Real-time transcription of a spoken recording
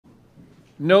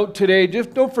note today,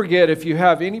 just don't forget, if you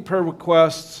have any prayer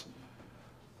requests,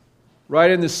 right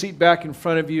in the seat back in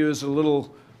front of you is a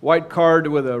little white card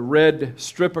with a red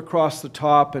strip across the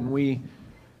top, and we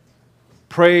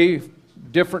pray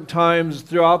different times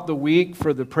throughout the week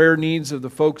for the prayer needs of the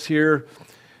folks here.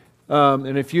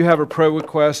 And if you have a prayer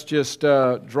request, just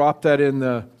drop that in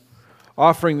the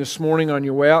offering this morning on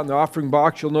your way out in the offering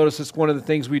box. You'll notice it's one of the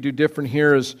things we do different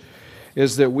here is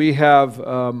that we have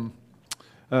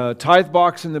a tithe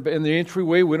box in the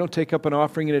entryway. We don't take up an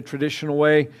offering in a traditional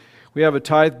way. We have a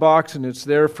tithe box, and it's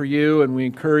there for you, and we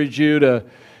encourage you to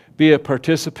be a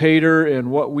participator in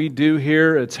what we do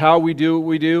here. It's how we do what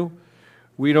we do.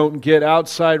 We don't get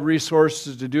outside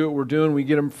resources to do what we're doing. We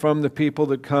get them from the people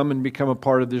that come and become a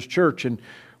part of this church, and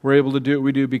we're able to do what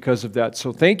we do because of that.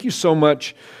 So thank you so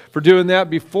much for doing that.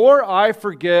 Before I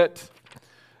forget,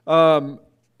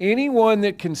 anyone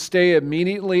that can stay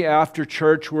immediately after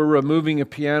church, we're removing a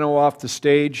piano off the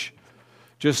stage,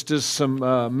 just as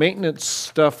some maintenance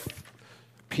stuff.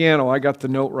 Piano, I got the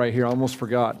note right here, I almost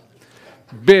forgot.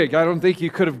 Big, I don't think you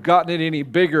could have gotten it any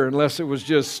bigger unless it was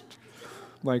just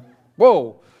like,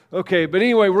 whoa. Okay, but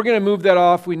anyway, we're going to move that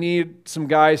off. We need some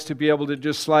guys to be able to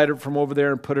just slide it from over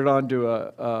there and put it onto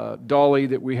a dolly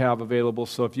that we have available.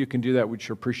 So if you can do that, we'd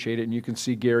sure appreciate it. And you can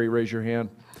see Gary, raise your hand.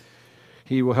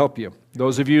 He will help you.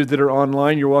 Those of you that are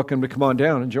online, you're welcome to come on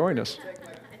down and join us.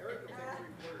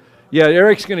 Yeah,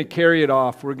 Eric's going to carry it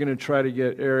off. We're going to try to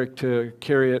get Eric to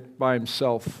carry it by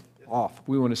himself off.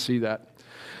 We want to see that.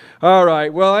 All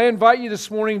right. Well, I invite you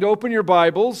this morning to open your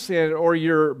Bibles or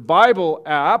your Bible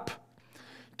app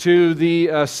to the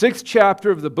 6th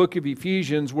chapter of the book of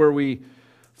Ephesians, where we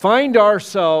find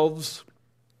ourselves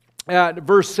at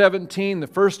verse 17. The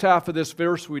first half of this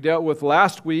verse we dealt with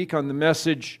last week on the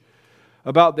message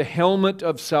about the helmet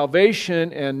of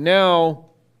salvation, and now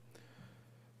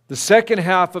the second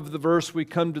half of the verse, we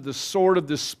come to the sword of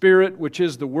the Spirit, which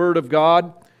is the Word of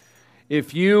God.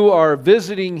 If you are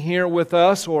visiting here with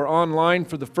us or online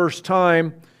for the first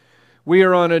time, we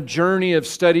are on a journey of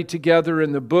study together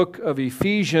in the book of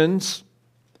Ephesians,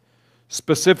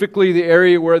 specifically the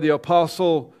area where the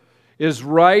apostle is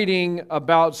writing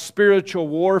about spiritual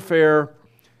warfare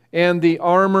and the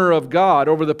armor of God.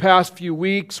 Over the past few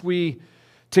weeks, we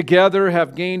together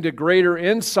have gained a greater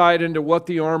insight into what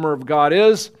the armor of God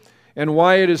is and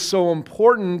why it is so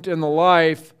important in the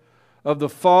life of the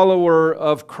follower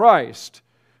of Christ.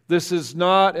 This is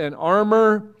not an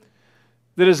armor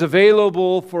that is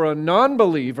available for a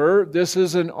non-believer. This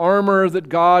is an armor that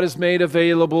God has made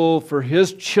available for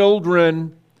His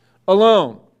children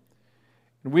alone.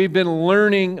 And we've been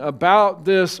learning about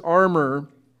this armor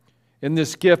and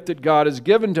this gift that God has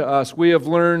given to us. We have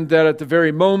learned that at the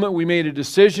very moment we made a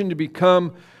decision to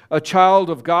become a child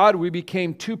of God, we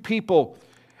became two people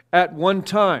at one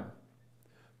time,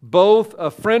 both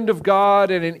a friend of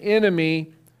God and an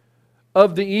enemy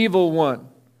of the evil one.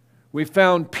 We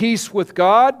found peace with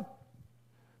God,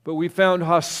 but we found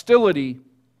hostility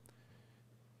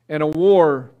and a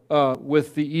war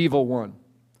with the evil one.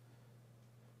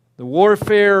 The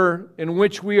warfare in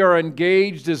which we are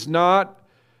engaged is not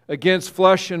against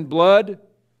flesh and blood.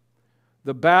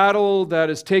 The battle that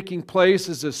is taking place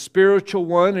is a spiritual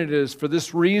one. It is for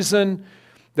this reason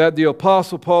that the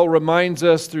Apostle Paul reminds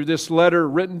us through this letter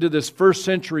written to this first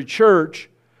century church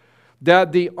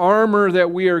that the armor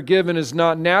that we are given is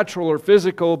not natural or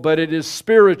physical, but it is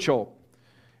spiritual.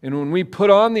 And when we put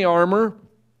on the armor,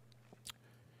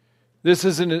 this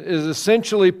is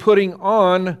essentially putting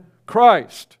on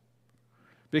Christ,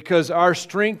 because our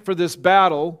strength for this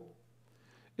battle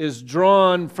is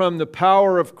drawn from the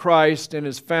power of Christ and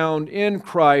is found in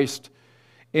Christ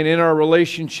and in our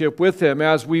relationship with Him.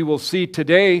 As we will see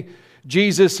today,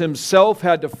 Jesus Himself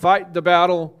had to fight the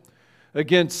battle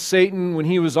against Satan when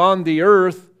He was on the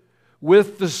earth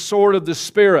with the sword of the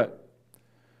Spirit,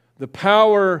 the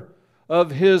power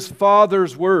of His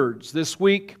Father's words. This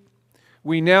week,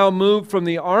 we now move from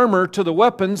the armor to the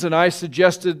weapons, and I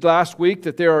suggested last week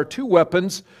that there are two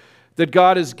weapons that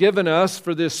God has given us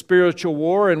for this spiritual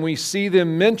war, and we see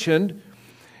them mentioned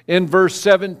in verse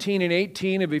 17 and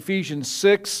 18 of Ephesians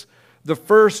 6, the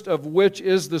first of which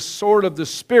is the sword of the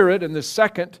Spirit, and the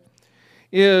second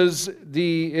is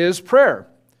prayer.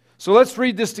 So let's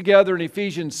read this together in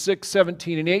Ephesians 6,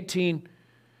 17 and 18.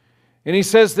 And he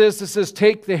says this, it says,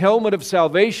 "Take the helmet of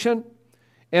salvation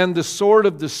and the sword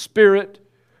of the Spirit,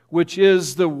 which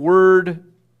is the Word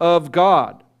of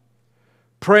God,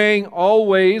 praying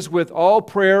always with all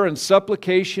prayer and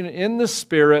supplication in the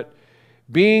Spirit,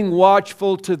 being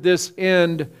watchful to this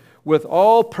end with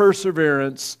all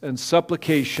perseverance and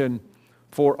supplication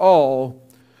for all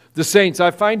the saints.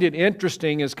 I find it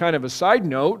interesting as kind of a side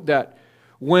note that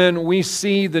when we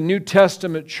see the New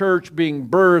Testament church being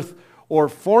birthed or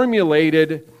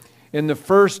formulated in the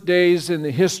first days in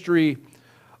the history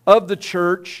of the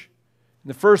church, in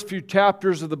the first few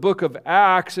chapters of the book of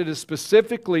Acts, it is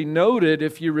specifically noted,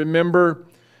 if you remember,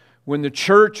 when the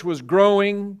church was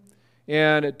growing,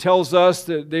 and it tells us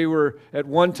that they were at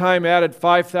one time added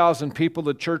 5,000 people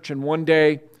to the church in one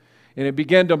day, and it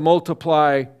began to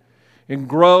multiply and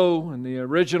grow, and the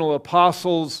original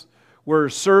apostles were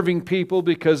serving people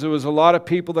because there was a lot of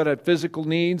people that had physical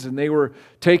needs, and they were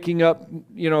taking up,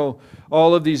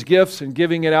 all of these gifts and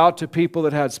giving it out to people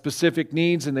that had specific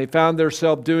needs, and they found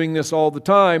themselves doing this all the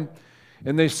time,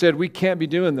 and they said, we can't be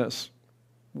doing this.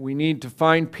 We need to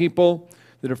find people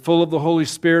that are full of the Holy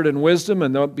Spirit and wisdom,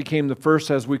 and that became the first,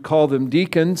 as we call them,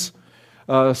 deacons,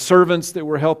 servants that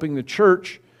were helping the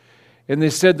church. And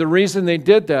they said the reason they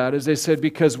did that is they said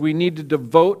because we need to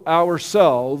devote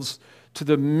ourselves to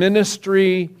the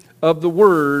ministry of the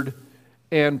Word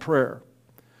and prayer.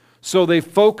 So they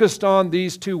focused on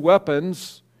these two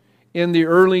weapons in the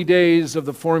early days of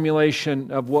the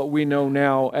formulation of what we know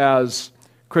now as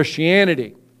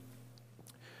Christianity.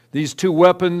 These two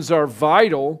weapons are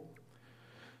vital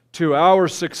to our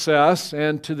success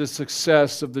and to the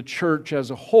success of the church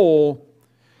as a whole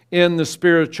in the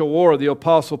spiritual war. The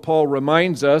Apostle Paul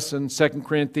reminds us in 2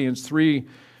 Corinthians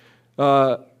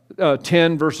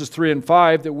 10, verses 3 and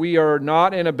 5, that we are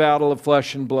not in a battle of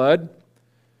flesh and blood,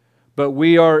 but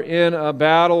we are in a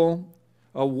battle,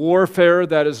 a warfare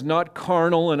that is not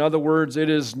carnal. In other words, it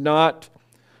is not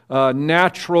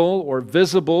natural or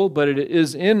visible, but it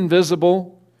is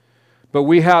invisible. But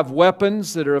we have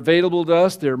weapons that are available to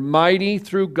us. They're mighty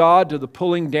through God to the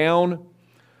pulling down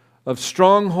of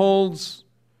strongholds,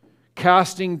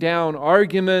 casting down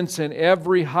arguments and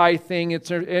every high thing.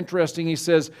 It's interesting, he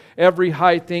says, every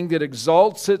high thing that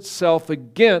exalts itself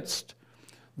against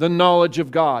the knowledge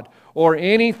of God, or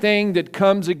anything that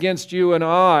comes against you and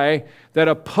I that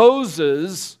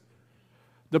opposes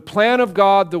the plan of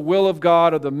God, the will of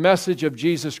God, or the message of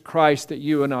Jesus Christ that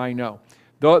you and I know.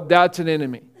 That's an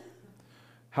enemy.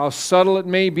 How subtle it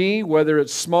may be, whether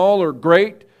it's small or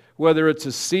great, whether it's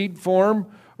a seed form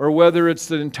or whether it's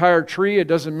the entire tree, it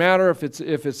doesn't matter. If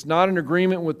it's not in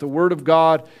agreement with the Word of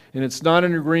God and it's not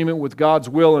in agreement with God's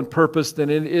will and purpose, then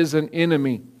it is an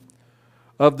enemy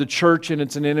of the church and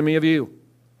it's an enemy of you.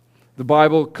 The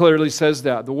Bible clearly says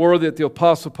that. The war that the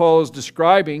Apostle Paul is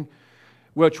describing,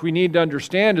 which we need to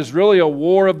understand, is really a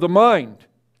war of the mind.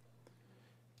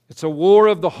 It's a war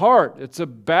of the heart. It's a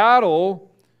battle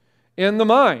in the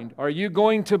mind. Are you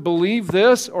going to believe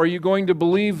this or are you going to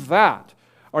believe that?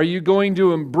 Are you going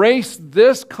to embrace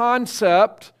this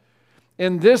concept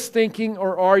and this thinking,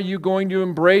 or are you going to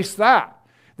embrace that?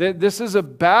 This is a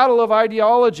battle of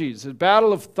ideologies, a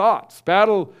battle of thoughts,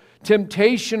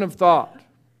 temptation of thought.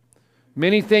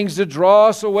 Many things that draw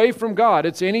us away from God.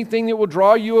 It's anything that will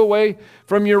draw you away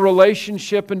from your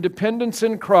relationship and dependence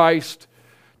in Christ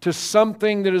to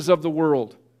something that is of the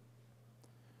world.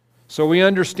 So we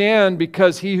understand,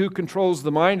 because he who controls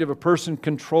the mind of a person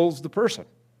controls the person.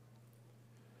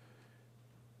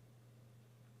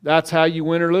 That's how you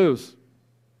win or lose.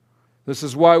 This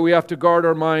is why we have to guard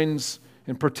our minds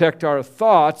and protect our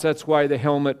thoughts. That's why the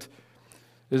helmet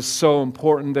is so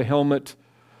important, the helmet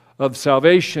of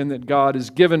salvation that God has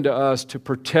given to us to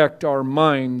protect our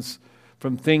minds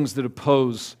from things that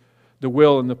oppose the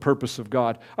will and the purpose of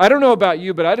God. I don't know about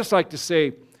you, but I just like to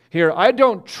say here, I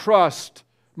don't trust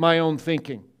my own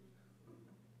thinking.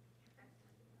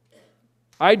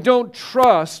 I don't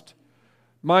trust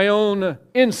my own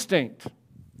instinct,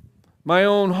 my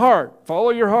own heart.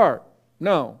 Follow your heart.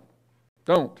 No,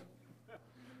 don't.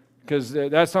 Because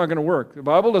that's not going to work. The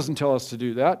Bible doesn't tell us to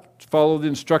do that. Follow the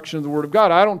instruction of the Word of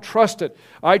God. I don't trust it.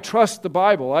 I trust the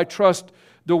Bible. I trust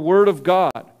the Word of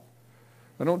God.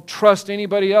 I don't trust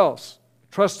anybody else.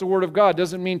 Trust the Word of God.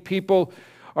 Doesn't mean people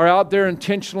are out there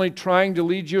intentionally trying to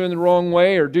lead you in the wrong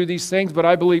way or do these things, but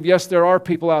I believe, yes, there are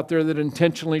people out there that are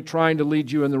intentionally trying to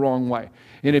lead you in the wrong way.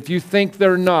 And if you think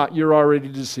they're not, you're already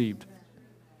deceived.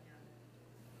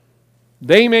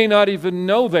 They may not even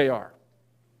know they are.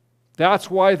 That's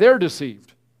why they're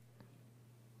deceived.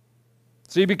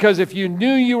 See, because if you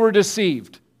knew you were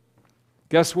deceived,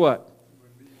 guess what?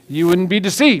 You wouldn't be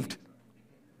deceived.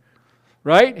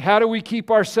 Right? How do we keep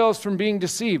ourselves from being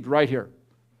deceived? Right here.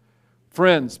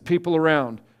 Friends, people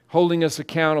around, holding us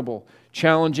accountable,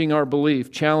 challenging our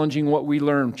belief, challenging what we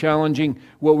learn, challenging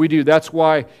what we do. That's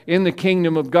why in the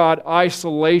kingdom of God,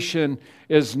 isolation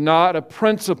is not a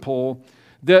principle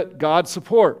that God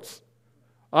supports.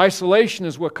 Isolation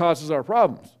is what causes our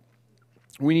problems.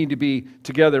 We need to be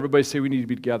together. Everybody say we need to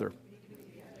be together.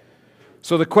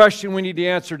 So the question we need to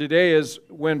answer today is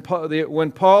when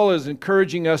Paul is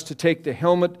encouraging us to take the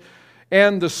helmet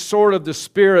and the sword of the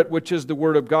Spirit, which is the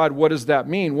Word of God, what does that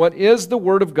mean? What is the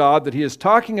Word of God that he is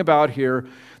talking about here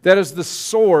that is the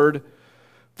sword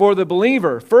for the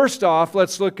believer? First off,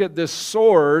 let's look at this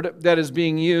sword that is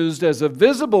being used as a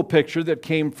visible picture that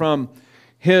came from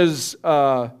his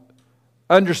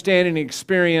understanding and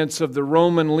experience of the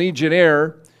Roman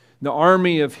legionnaire, the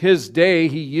army of his day.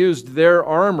 He used their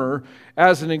armor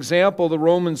as an example. The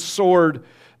Roman sword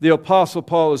the Apostle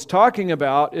Paul is talking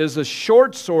about is a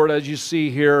short sword, as you see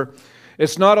here.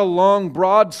 It's not a long,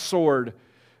 broad sword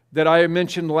that I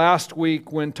mentioned last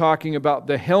week when talking about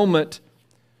the helmet.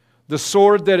 The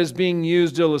sword that is being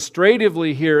used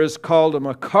illustratively here is called a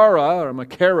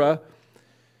makara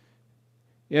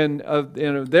in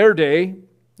their day.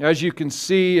 As you can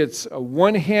see, it's a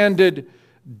one-handed,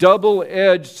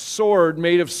 double-edged sword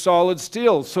made of solid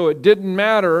steel. So it didn't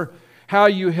matter how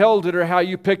you held it or how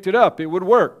you picked it up. It would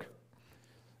work.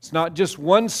 It's not just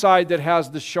one side that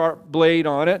has the sharp blade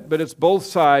on it, but it's both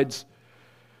sides.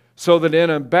 So that in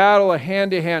a battle, a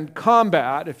hand-to-hand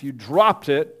combat, if you dropped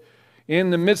it in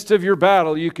the midst of your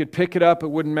battle, you could pick it up. It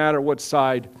wouldn't matter what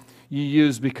side you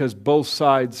used because both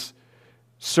sides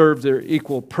served their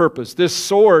equal purpose. This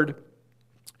sword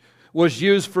was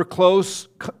used for close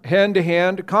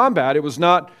hand-to-hand combat. It was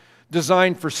not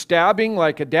designed for stabbing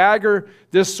like a dagger.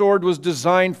 This sword was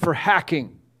designed for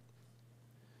hacking.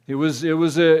 It was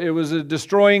a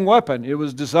destroying weapon. It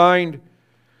was designed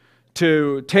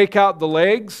to take out the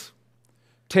legs,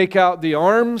 take out the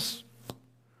arms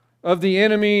of the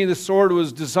enemy. The sword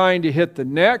was designed to hit the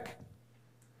neck.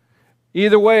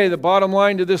 Either way, the bottom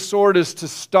line to this sword is to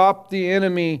stop the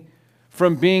enemy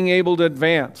from being able to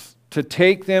advance, to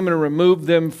take them and remove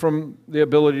them from the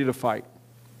ability to fight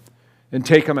and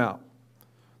take them out.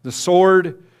 The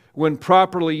sword, when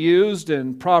properly used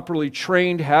and properly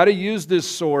trained how to use this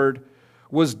sword,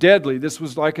 was deadly. This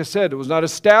was, like I said, it was not a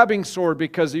stabbing sword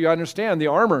because you understand the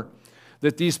armor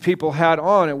that these people had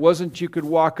on. It wasn't you could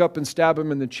walk up and stab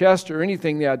them in the chest or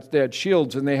anything. They had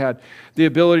shields and they had the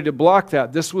ability to block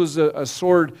that. This was a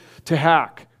sword to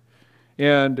hack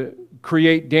and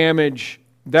create damage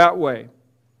that way.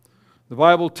 The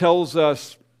Bible tells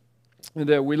us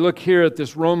that we look here at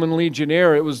this Roman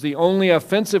legionnaire. It was the only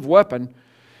offensive weapon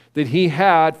that he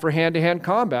had for hand-to-hand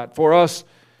combat. For us,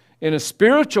 in a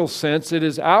spiritual sense, it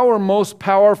is our most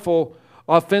powerful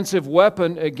offensive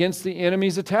weapon against the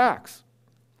enemy's attacks.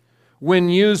 When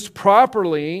used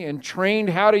properly and trained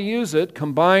how to use it,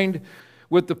 combined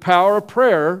with the power of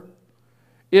prayer,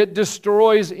 it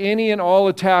destroys any and all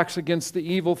attacks against the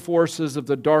evil forces of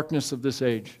the darkness of this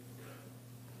age.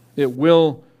 It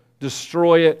will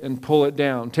destroy it and pull it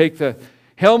down. Take the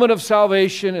helmet of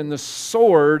salvation and the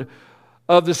sword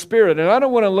of the Spirit. And I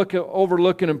don't want to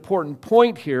overlook an important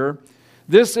point here.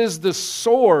 This is the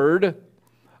sword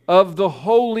of the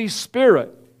Holy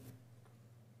Spirit.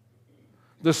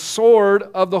 The sword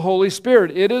of the Holy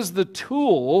Spirit. It is the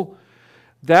tool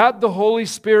that the Holy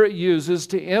Spirit uses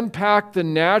to impact the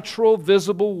natural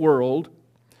visible world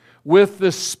with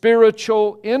the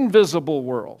spiritual invisible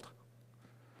world.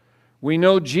 We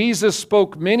know Jesus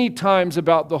spoke many times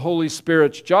about the Holy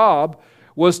Spirit's job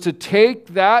was to take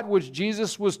that which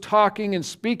Jesus was talking and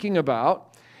speaking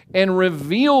about and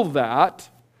reveal that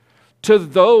to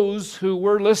those who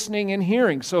were listening and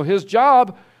hearing. So his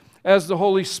job as the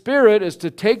Holy Spirit is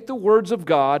to take the words of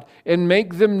God and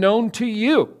make them known to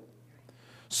you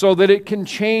so that it can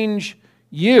change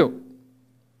you.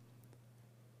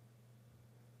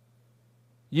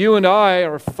 You and I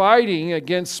are fighting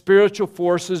against spiritual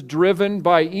forces driven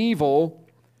by evil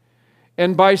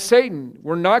and by Satan.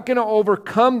 We're not going to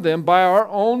overcome them by our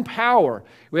own power.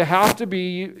 We have to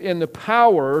be in the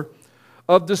power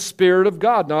of the Spirit of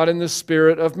God, not in the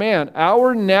spirit of man.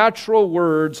 Our natural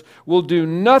words will do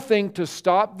nothing to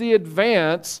stop the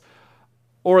advance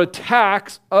or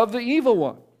attacks of the evil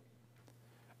one.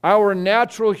 Our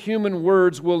natural human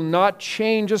words will not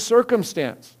change a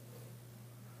circumstance.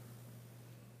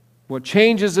 What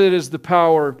changes it is the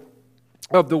power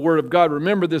of the Word of God.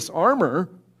 Remember, this armor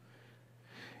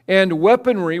and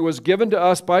weaponry was given to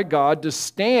us by God to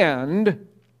stand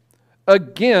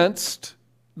against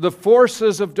the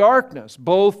forces of darkness,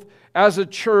 both as a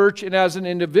church and as an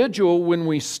individual when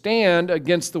we stand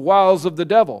against the wiles of the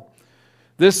devil.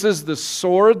 This is the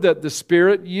sword that the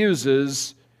Spirit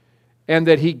uses and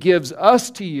that He gives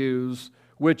us to use,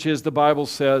 which is, the Bible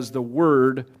says, the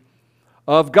Word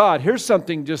of God. Here's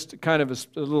something just kind of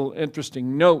a little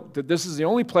interesting note, that this is the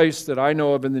only place that I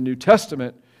know of in the New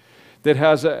Testament that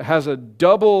has a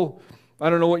double I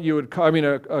don't know what you would call,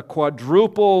 a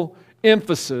quadruple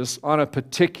emphasis on a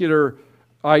particular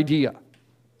idea.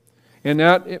 And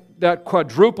that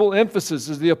quadruple emphasis,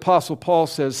 as the Apostle Paul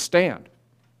says, stand.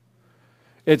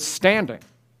 It's standing.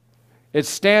 It's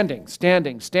standing,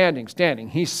 standing, standing, standing.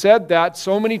 He said that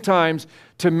so many times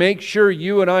to make sure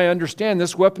you and I understand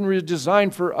this weaponry is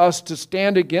designed for us to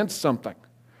stand against something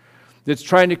that's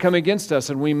trying to come against us.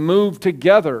 And we move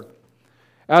together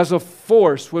as a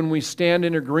force when we stand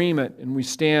in agreement and we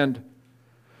stand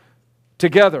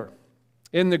together.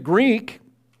 In the Greek,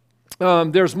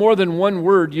 there's more than one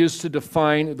word used to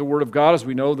define the Word of God. As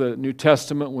we know, the New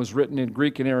Testament was written in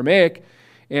Greek and Aramaic,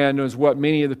 and it was what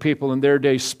many of the people in their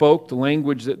day spoke, the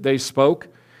language that they spoke.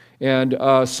 And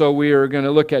so we are going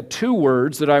to look at two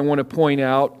words that I want to point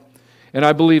out. And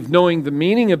I believe knowing the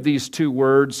meaning of these two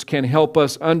words can help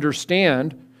us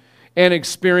understand and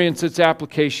experience its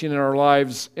application in our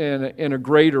lives in a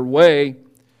greater way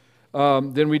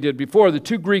than we did before. The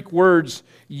two Greek words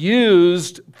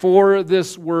used for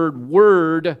this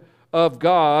word of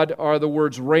God are the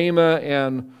words rhema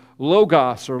and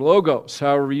logos, or logos,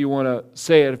 however you want to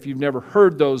say it if you've never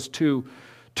heard those two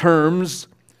terms.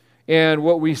 And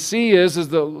what we see is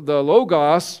the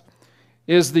logos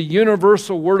is the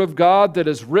universal Word of God that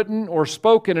is written or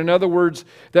spoken. In other words,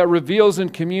 that reveals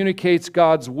and communicates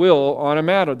God's will on a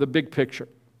matter, the big picture.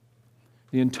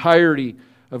 The entirety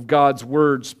of God's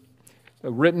words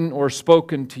written or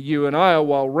spoken to you and I,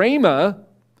 while rhema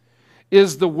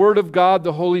is the Word of God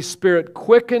the Holy Spirit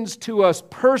quickens to us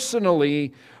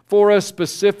personally for a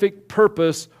specific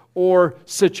purpose or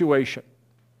situation.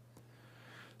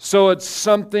 So it's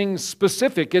something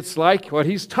specific. It's like what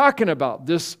he's talking about,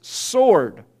 this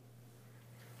sword.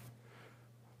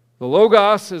 The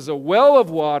Logos is a well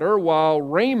of water, while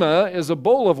Rhema is a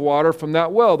bowl of water from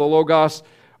that well. The Logos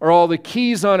are all the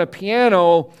keys on a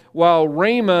piano, while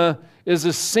Rhema is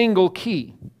a single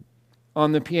key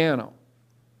on the piano.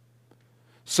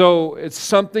 So it's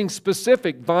something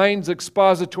specific. Vine's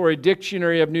Expository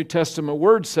Dictionary of New Testament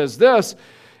Words says this.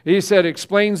 He said,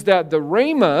 explains that the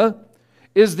Rhema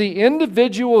is the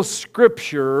individual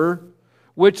scripture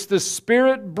which the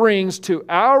Spirit brings to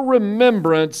our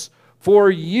remembrance for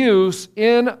use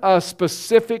in a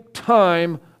specific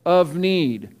time of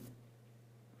need.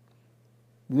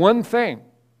 One thing,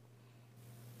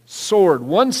 sword,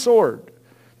 one sword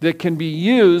that can be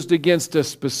used against a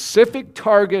specific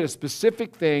target, a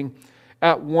specific thing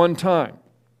at one time.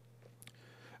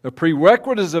 The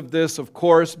prerequisites of this, of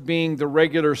course, being the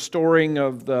regular storing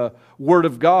of the Word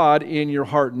of God in your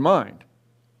heart and mind.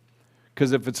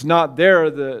 Because if it's not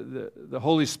there, the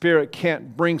Holy Spirit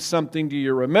can't bring something to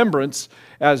your remembrance,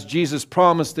 as Jesus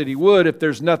promised that He would, if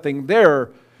there's nothing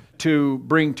there to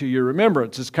bring to your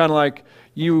remembrance. It's kind of like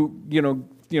you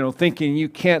thinking you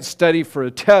can't study for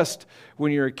a test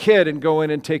when you're a kid and go in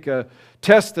and take a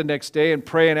test the next day and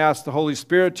pray and ask the Holy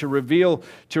Spirit to reveal,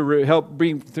 help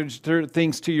bring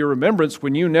things to your remembrance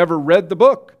when you never read the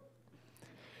book.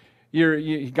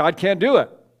 God can't do it.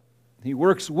 He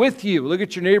works with you. Look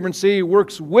at your neighbor and say, He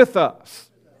works with us.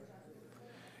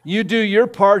 You do your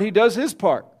part, He does His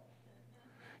part.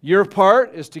 Your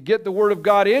part is to get the Word of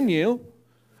God in you.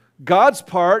 God's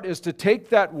part is to take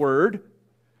that Word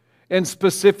and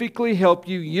specifically help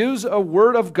you use a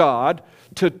Word of God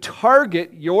to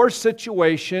target your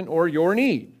situation or your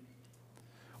need.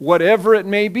 Whatever it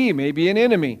may be an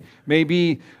enemy,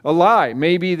 maybe a lie,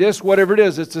 maybe this, whatever it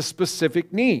is, it's a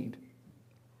specific need.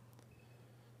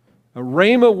 A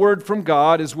rhema word from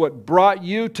God is what brought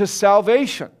you to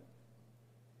salvation,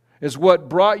 is what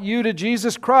brought you to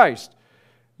Jesus Christ.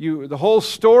 The whole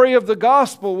story of the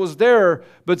gospel was there,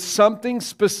 but something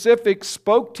specific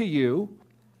spoke to you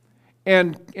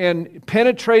and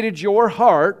penetrated your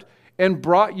heart and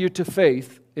brought you to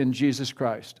faith in Jesus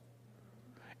Christ.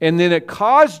 And then it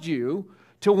caused you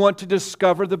to want to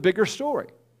discover the bigger story.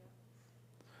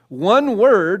 One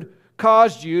word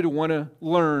caused you to want to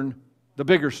learn the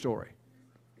bigger story.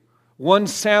 One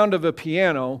sound of a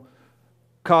piano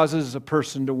causes a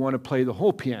person to want to play the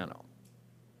whole piano,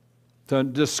 to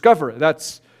discover it.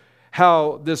 That's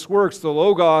how this works. The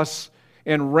Logos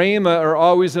and Rhema are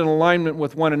always in alignment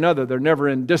with one another. They're never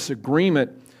in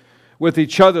disagreement with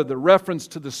each other. The reference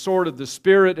to the sword of the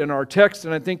Spirit in our text,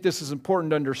 and I think this is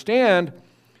important to understand,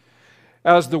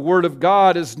 as the Word of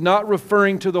God is not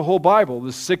referring to the whole Bible,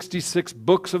 the 66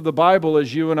 books of the Bible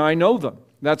as you and I know them.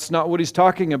 That's not what he's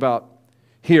talking about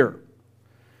here.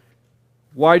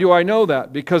 Why do I know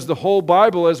that? Because the whole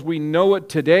Bible as we know it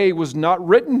today was not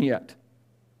written yet.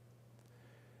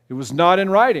 It was not in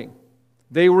writing.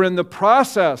 They were in the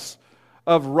process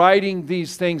of writing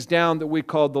these things down that we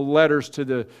call the letters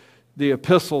to the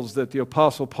epistles that the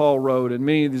Apostle Paul wrote and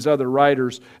many of these other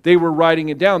writers, they were writing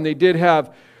it down. They did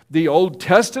have the Old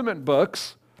Testament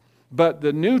books, but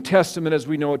the New Testament as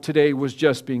we know it today was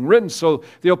just being written. So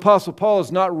the Apostle Paul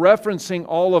is not referencing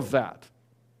all of that.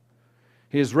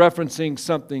 He is referencing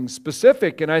something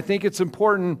specific, and I think it's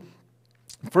important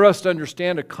for us to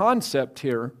understand a concept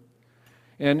here.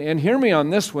 And hear me on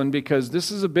this one, because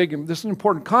this is an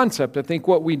important concept. I think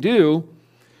what we do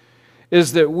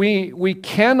is that we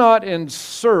cannot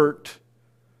insert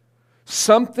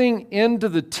something into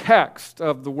the text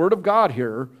of the Word of God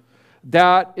here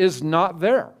that is not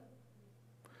there.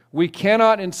 We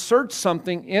cannot insert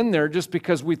something in there just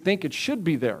because we think it should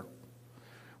be there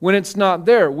when it's not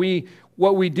there.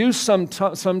 What we do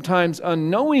sometimes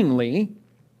unknowingly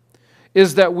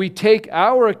is that we take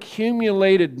our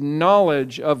accumulated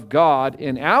knowledge of God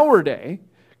in our day,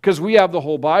 because we have the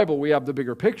whole Bible, we have the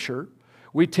bigger picture.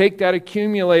 We take that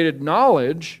accumulated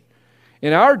knowledge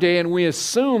in our day and we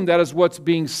assume that is what's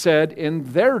being said in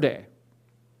their day.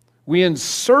 We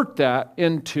insert that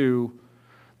into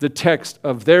the text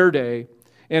of their day.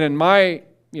 And in my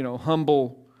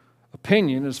humble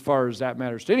opinion, as far as that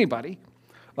matters to anybody,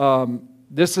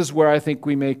 this is where I think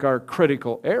we make our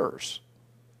critical errors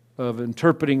of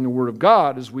interpreting the Word of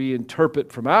God, as we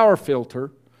interpret from our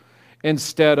filter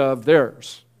instead of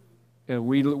theirs. And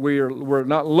we're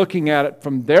not looking at it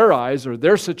from their eyes or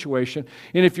their situation.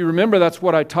 And if you remember, that's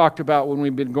what I talked about when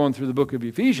we've been going through the book of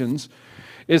Ephesians,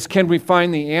 is can we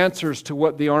find the answers to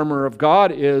what the armor of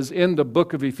God is in the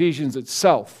book of Ephesians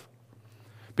itself?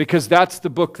 Because that's the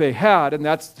book they had, and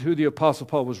that's who the Apostle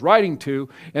Paul was writing to,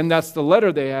 and that's the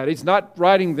letter they had. He's not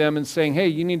writing them and saying, hey,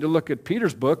 you need to look at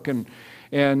Peter's book, and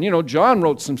John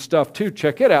wrote some stuff too,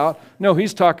 check it out. No,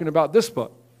 he's talking about this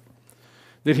book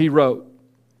that he wrote.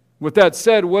 With that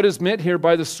said, what is meant here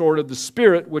by the sword of the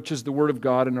Spirit, which is the Word of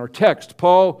God in our text?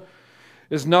 Paul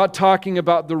is not talking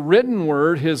about the written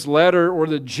word, his letter, or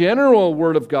the general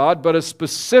Word of God, but a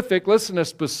specific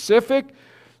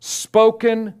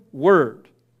spoken word.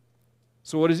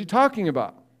 So what is he talking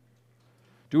about?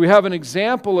 Do we have an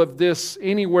example of this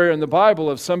anywhere in the Bible,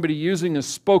 of somebody using a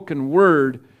spoken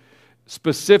word,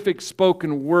 specific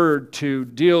spoken word, to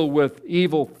deal with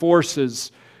evil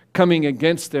forces coming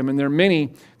against them? And there are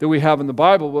many that we have in the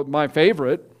Bible, but my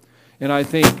favorite, and I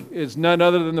think, is none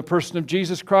other than the person of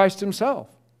Jesus Christ himself.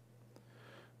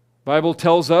 The Bible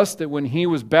tells us that when he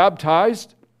was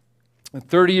baptized at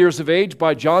 30 years of age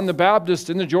by John the Baptist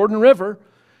in the Jordan River,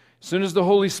 as soon as the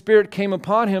Holy Spirit came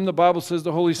upon him, the Bible says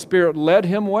the Holy Spirit led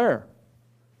him where?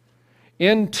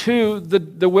 Into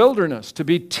the wilderness to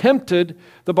be tempted,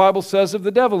 the Bible says, of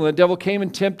the devil. And the devil came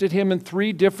and tempted him in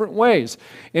 3 different ways.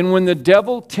 And when the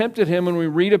devil tempted him, and we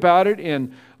read about it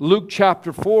in Luke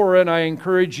chapter 4, and I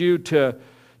encourage you to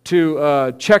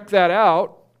check that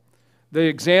out, the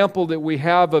example that we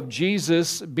have of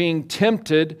Jesus being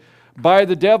tempted by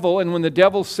the devil. And when the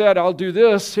devil said, I'll do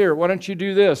this, here, why don't you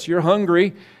do this? You're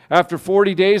hungry. After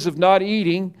 40 days of not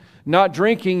eating, not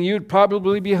drinking, you'd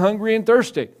probably be hungry and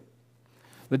thirsty.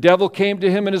 The devil came to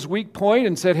him in his weak point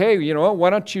and said, hey, why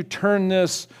don't you turn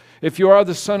this, if you are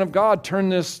the Son of God, turn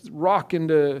this rock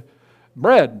into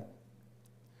bread.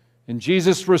 And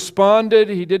Jesus responded.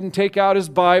 He didn't take out his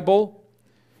Bible.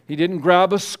 He didn't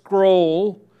grab a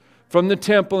scroll from the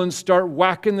temple and start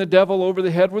whacking the devil over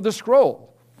the head with a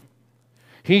scroll.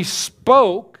 He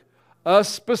spoke a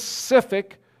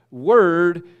specific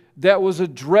word that was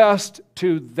addressed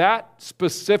to that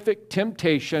specific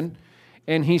temptation,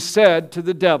 and he said to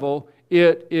the devil,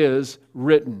 it is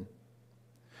written.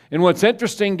 And what's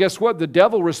interesting, guess what? The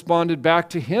devil responded back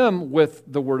to him with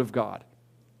the Word of God.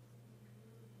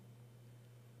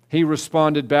 He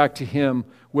responded back to him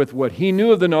with what he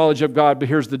knew of the knowledge of God, but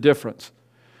here's the difference.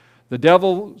 The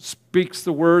devil speaks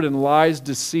the word and lies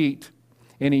deceit,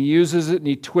 and he uses it and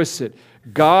he twists it.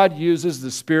 God uses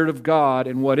the Spirit of God,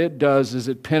 and what it does is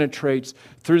it penetrates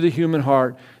through the human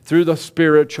heart, through the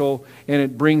spiritual, and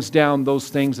it brings down those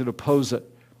things that oppose it.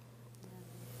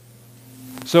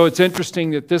 So it's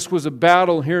interesting that this was a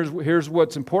battle. Here's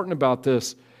what's important about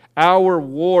this. Our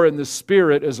war in the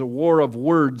Spirit is a war of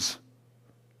words.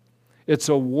 It's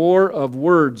a war of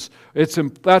words.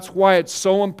 That's why it's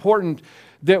so important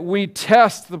that we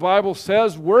test, the Bible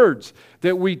says, words,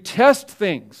 that we test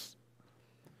things.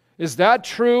 Is that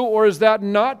true or is that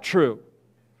not true?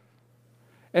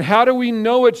 And how do we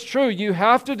know it's true? You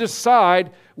have to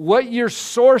decide what your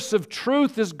source of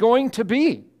truth is going to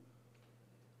be.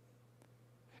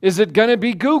 Is it going to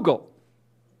be Google?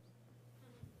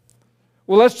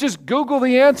 Well, let's just Google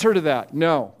the answer to that.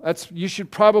 No, you should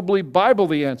probably Bible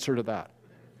the answer to that.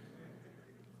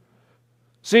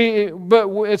 See, but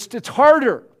it's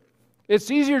harder. It's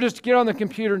easier just to get on the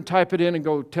computer and type it in and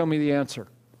go, tell me the answer.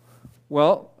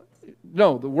 Well,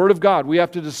 no, the Word of God, we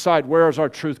have to decide where is our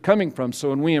truth coming from. So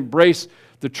when we embrace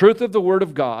the truth of the Word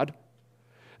of God,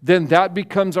 then that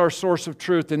becomes our source of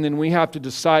truth, and then we have to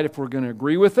decide if we're going to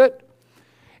agree with it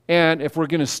and if we're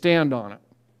going to stand on it.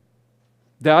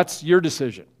 That's your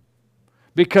decision.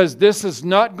 Because this is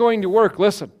not going to work.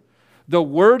 Listen, the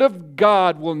Word of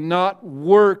God will not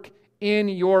work in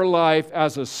your life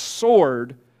as a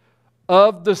sword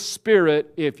of the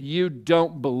Spirit if you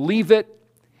don't believe it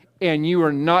and you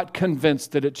are not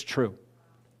convinced that it's true.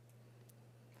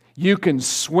 You can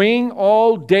swing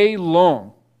all day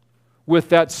long with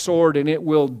that sword and it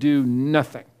will do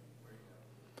nothing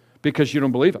because you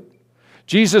don't believe it.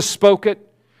 Jesus spoke it,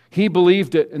 He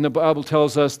believed it, and the Bible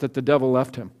tells us that the devil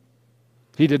left Him.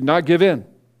 He did not give in.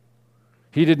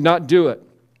 He did not do it.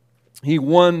 He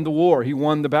won the war. He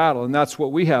won the battle, and that's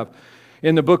what we have.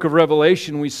 In the book of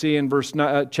Revelation, we see in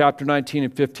chapter 19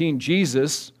 and 15,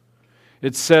 Jesus,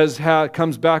 it says,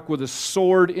 comes back with a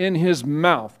sword in His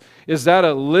mouth. Is that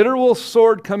a literal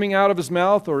sword coming out of His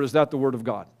mouth, or is that the Word of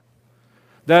God?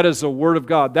 That is the Word of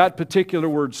God. That particular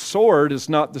word sword is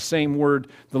not the same word,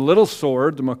 the little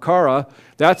sword, the makara.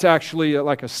 That's actually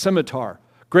like a scimitar,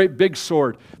 great big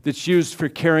sword that's used for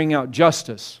carrying out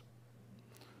justice.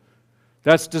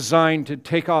 That's designed to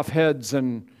take off heads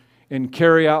and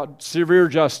carry out severe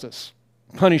justice,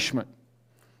 punishment.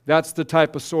 That's the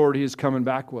type of sword He is coming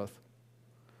back with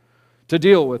to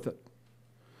deal with it.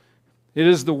 It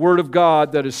is the Word of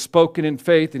God that is spoken in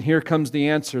faith, and here comes the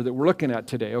answer that we're looking at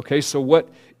today. Okay, so what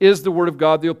is the Word of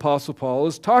God the Apostle Paul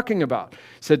is talking about? He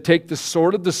said, take the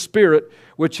sword of the Spirit,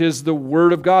 which is the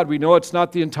Word of God. We know it's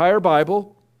not the entire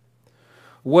Bible.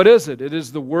 What is it? It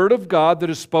is the Word of God that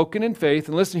is spoken in faith.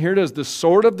 And listen, here it is. The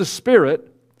sword of the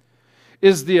Spirit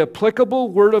is the applicable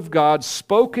Word of God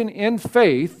spoken in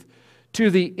faith to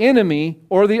the enemy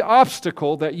or the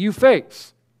obstacle that you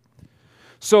face.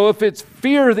 So if it's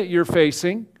fear that you're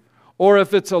facing, or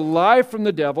if it's a lie from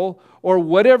the devil, or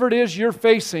whatever it is you're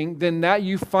facing, then that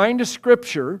you find a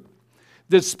scripture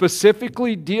that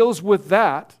specifically deals with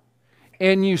that,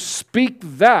 and you speak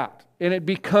that, and it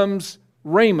becomes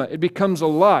rhema. It becomes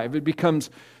alive. It becomes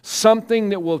something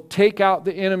that will take out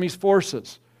the enemy's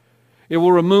forces. It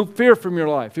will remove fear from your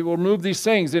life. It will remove these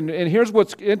things. And here's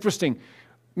what's interesting.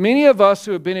 Many of us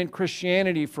who have been in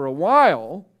Christianity for a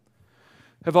while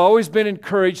have always been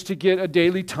encouraged to get a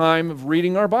daily time of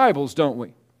reading our Bibles, don't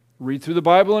we? Read through the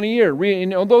Bible in a year.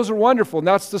 Those are wonderful, and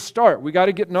that's the start. We got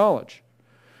to get knowledge.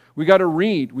 We got to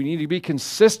read. We need to be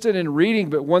consistent in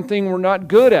reading, but one thing we're not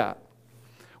good at,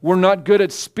 we're not good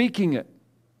at speaking it.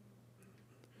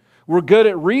 We're good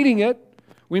at reading it.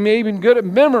 We may even be good at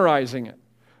memorizing it.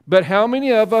 But how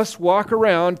many of us walk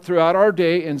around throughout our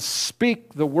day and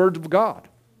speak the Word of God?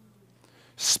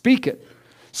 Speak it.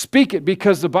 Speak it,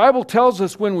 because the Bible tells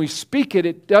us when we speak it,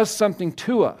 it does something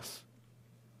to us.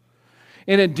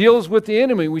 And it deals with the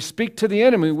enemy. We speak to the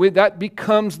enemy. That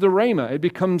becomes the rhema. It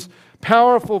becomes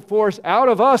powerful force out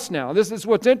of us now. This is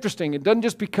what's interesting. It doesn't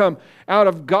just become out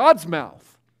of God's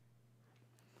mouth,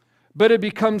 but it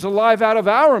becomes alive out of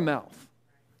our mouth.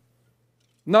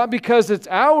 Not because it's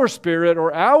our spirit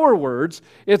or our words.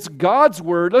 It's God's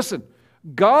word. Listen,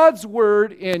 God's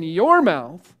word in your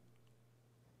mouth,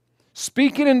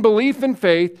 speaking in belief and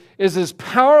faith, is as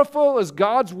powerful as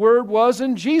God's word was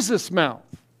in Jesus' mouth.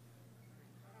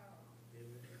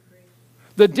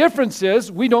 The difference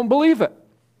is we don't believe it.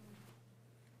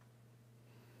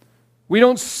 We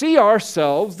don't see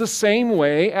ourselves the same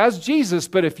way as Jesus.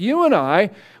 But if you and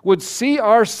I would see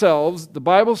ourselves, the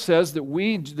Bible says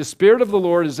that the Spirit of the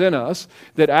Lord is in us,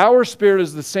 that our spirit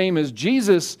is the same as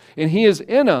Jesus and He is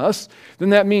in us, then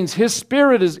that means His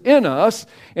Spirit is in us,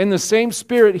 and the same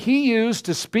Spirit He used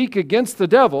to speak against the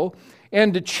devil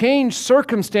and to change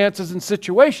circumstances and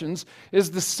situations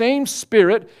is the same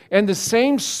Spirit and the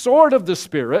same sword of the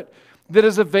Spirit that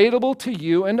is available to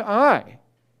you and I.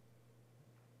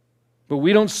 But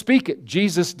we don't speak it.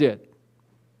 Jesus did.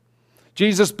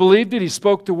 Jesus believed it. He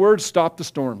spoke the word, stopped the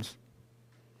storms.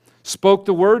 Spoke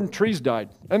the word, and trees died.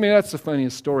 I mean, that's the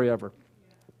funniest story ever.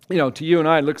 You know, to you and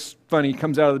I, it looks funny. He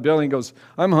comes out of the building and goes,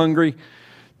 I'm hungry.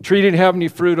 Tree didn't have any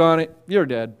fruit on it. You're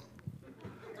dead.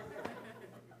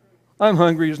 I'm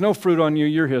hungry. There's no fruit on you.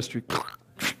 Your history.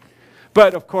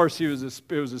 But, of course, it was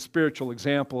a spiritual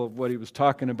example of what he was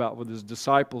talking about with his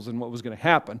disciples and what was going to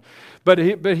happen. But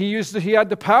he had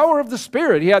the power of the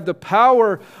Spirit. He had the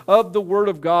power of the Word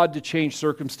of God to change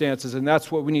circumstances, and that's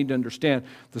what we need to understand.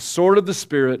 The sword of the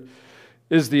Spirit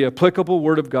is the applicable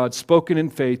Word of God spoken in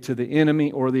faith to the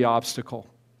enemy or the obstacle.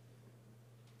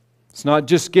 It's not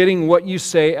just getting what you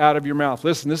say out of your mouth.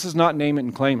 Listen, this is not name it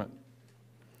and claim it.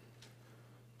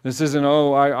 This isn't,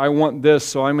 oh, I want this,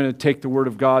 so I'm going to take the Word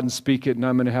of God and speak it, and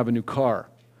I'm going to have a new car.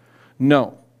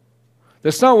 No.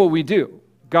 That's not what we do.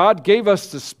 God gave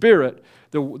us the Spirit,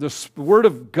 the Word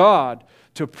of God,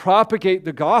 to propagate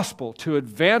the gospel, to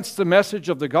advance the message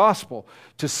of the gospel,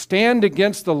 to stand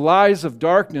against the lies of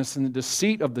darkness and the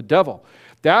deceit of the devil.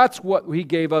 That's what He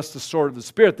gave us, the sword of the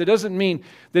Spirit. That doesn't mean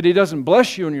that He doesn't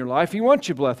bless you in your life. He wants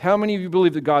you blessed. How many of you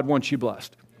believe that God wants you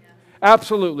blessed? Yeah.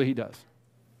 Absolutely He does.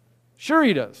 Sure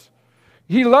He does.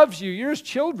 He loves you. You're His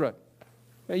children.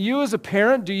 You as a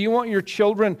parent, do you want your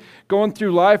children going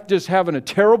through life just having a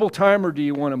terrible time, or do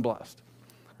you want them blessed?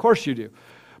 Of course you do.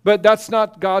 But that's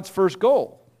not God's first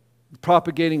goal. The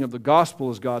propagating of the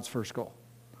gospel is God's first goal.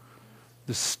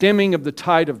 The stemming of the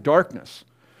tide of darkness.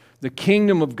 The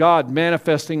kingdom of God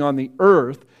manifesting on the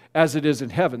earth as it is in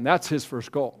heaven. That's His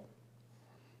first goal.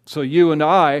 So you and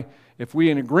I, if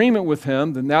we're in agreement with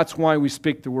Him, then that's why we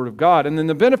speak the Word of God. And then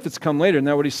the benefits come later. Isn't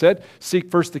that what He said? Seek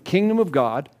first the kingdom of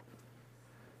God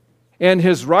and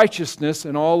His righteousness,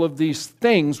 and all of these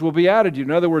things will be added to you. In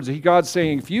other words, God's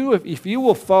saying, if you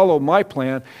will follow my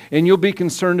plan and you'll be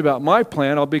concerned about my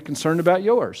plan, I'll be concerned about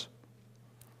yours.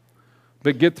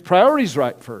 But get the priorities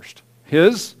right first.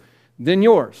 His, then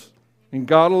yours. And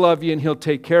God will love you and He'll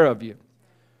take care of you.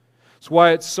 That's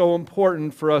why it's so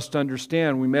important for us to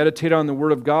understand. We meditate on the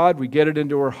Word of God. We get it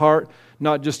into our heart,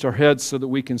 not just our heads, so that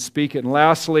we can speak it. And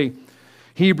lastly,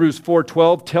 Hebrews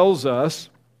 4:12 tells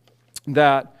us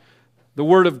that the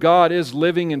Word of God is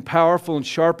living and powerful and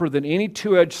sharper than any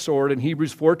two-edged sword, in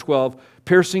Hebrews 4:12,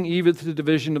 piercing even to the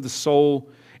division of the soul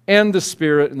and the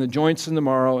spirit and the joints and the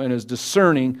marrow, and is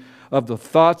discerning of the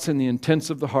thoughts and the intents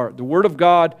of the heart. The Word of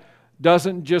God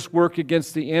doesn't just work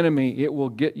against the enemy, it will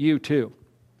get you too.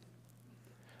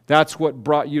 That's what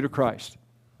brought you to Christ.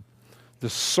 The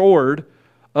sword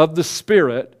of the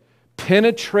Spirit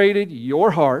penetrated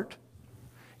your heart,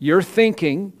 your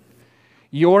thinking,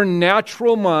 your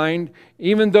natural mind,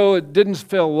 even though it didn't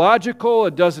feel logical,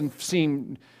 it doesn't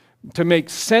seem to make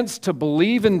sense to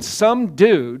believe in some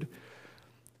dude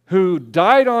who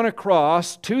died on a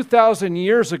cross 2,000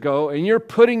 years ago, and you're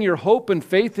putting your hope and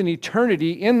faith in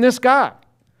eternity in this guy.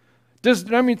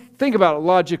 Think about it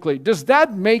logically. Does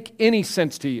that make any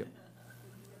sense to you?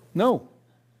 No.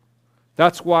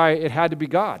 That's why it had to be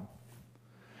God.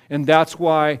 And that's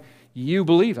why you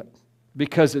believe it.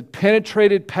 Because it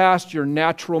penetrated past your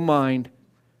natural mind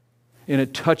and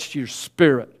it touched your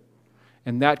spirit.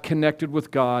 And that connected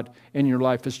with God, and your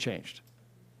life has changed.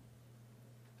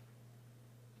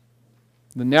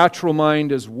 The natural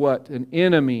mind is what? An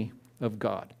enemy of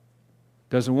God.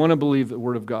 Doesn't want to believe the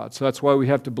Word of God. So that's why we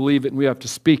have to believe it and we have to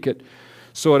speak it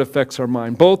so it affects our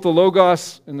mind. Both the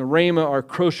Logos and the Rhema are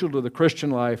crucial to the Christian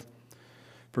life.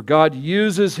 For God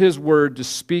uses His Word to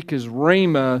speak His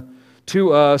Rhema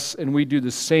to us, and we do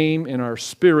the same in our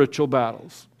spiritual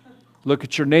battles. Look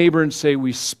at your neighbor and say,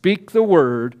 we speak the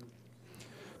Word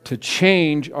to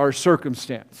change our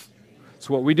circumstance. It's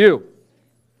what we do.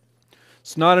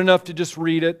 It's not enough to just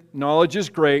read it. Knowledge is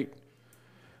great,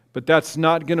 but that's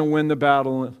not going to win the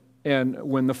battle and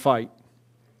win the fight.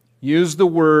 Use the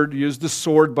Word, use the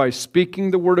sword by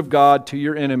speaking the Word of God to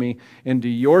your enemy, into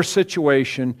your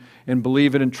situation, and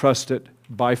believe it and trust it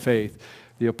by faith.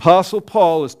 The Apostle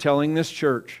Paul is telling this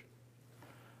church,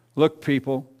 look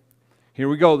people, here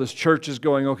we go. This church is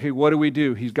going, okay, what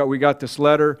do? We got this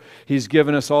letter. He's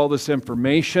given us all this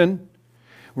information.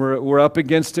 We're up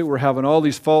against it. We're having all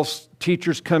these false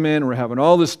teachers come in. We're having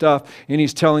all this stuff. And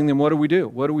he's telling them, what do we do?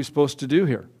 What are we supposed to do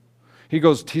here?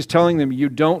 He's telling them, you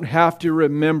don't have to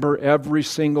remember every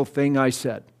single thing I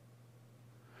said.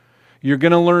 You're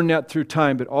going to learn that through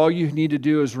time, but all you need to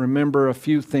do is remember a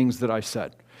few things that I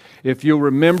said. If you'll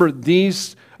remember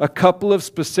a couple of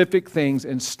specific things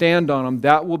and stand on them,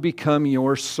 that will become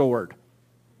your sword.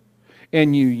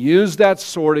 And you use that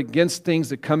sword against things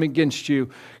that come against you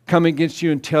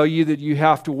and tell you that you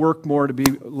have to work more to be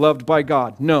loved by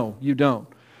God. No, you don't.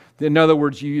 In other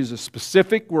words, you use a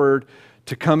specific word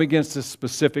to come against a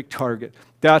specific target.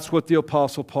 That's what the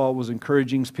Apostle Paul was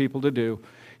encouraging his people to do.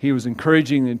 He was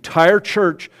encouraging the entire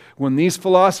church, when these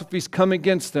philosophies come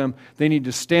against them, they need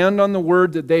to stand on the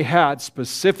word that they had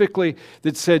specifically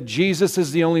that said Jesus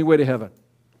is the only way to heaven.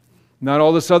 Not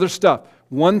all this other stuff.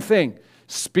 One thing.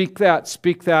 Speak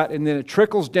that, and then it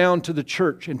trickles down to the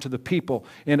church and to the people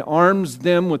and arms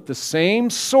them with the same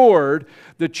sword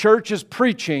the church is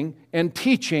preaching and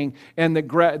teaching, and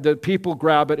the people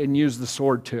grab it and use the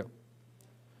sword too.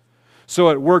 So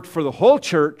it worked for the whole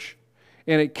church,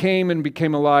 and it came and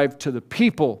became alive to the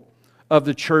people of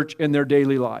the church in their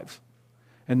daily lives.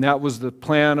 And that was the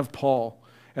plan of Paul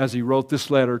as he wrote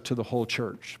this letter to the whole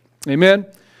church. Amen?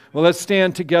 Well, let's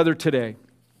stand together today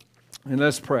and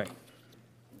let's pray.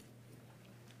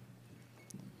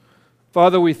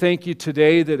 Father, we thank you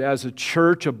today that as a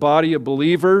church, a body of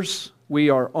believers, we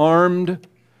are armed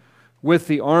with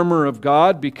the armor of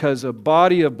God, because a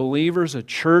body of believers, a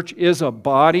church, is a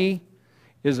body,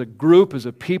 is a group, is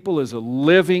a people, is a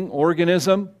living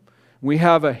organism. We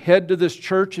have a head to this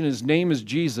church, and His name is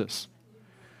Jesus.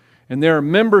 And there are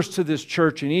members to this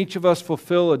church, and each of us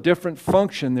fulfill a different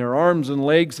function. Their arms and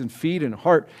legs and feet and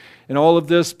heart and all of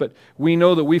this, but we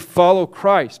know that we follow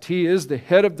Christ. He is the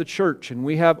head of the church, and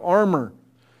we have armor.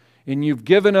 And you've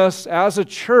given us as a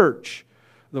church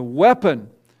the weapon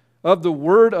of the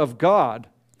Word of God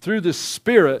through the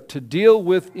Spirit to deal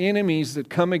with enemies that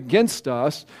come against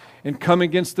us and come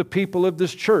against the people of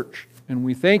this church. And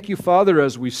we thank you, Father,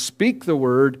 as we speak the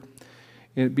Word,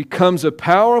 it becomes a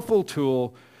powerful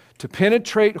tool to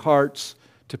penetrate hearts,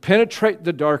 to penetrate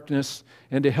the darkness,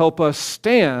 and to help us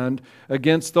stand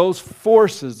against those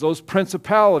forces, those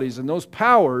principalities, and those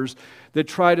powers that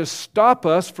try to stop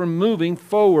us from moving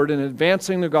forward and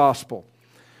advancing the gospel.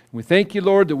 We thank you,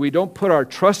 Lord, that we don't put our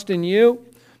trust in you,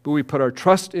 but we don't put our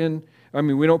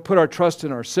trust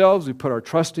in ourselves, we put our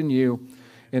trust in you.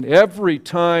 And every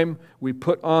time we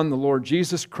put on the Lord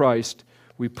Jesus Christ,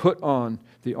 we put on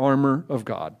the armor of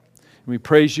God. And we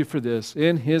praise you for this.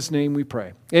 In His name we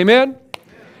pray. Amen?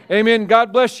 Amen.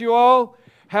 God bless you all.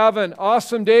 Have an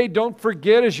awesome day. Don't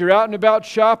forget, as you're out and about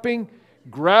shopping,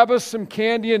 grab us some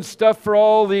candy and stuff for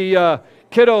all the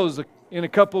kiddos in a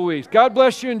couple of weeks. God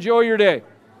bless you. Enjoy your day.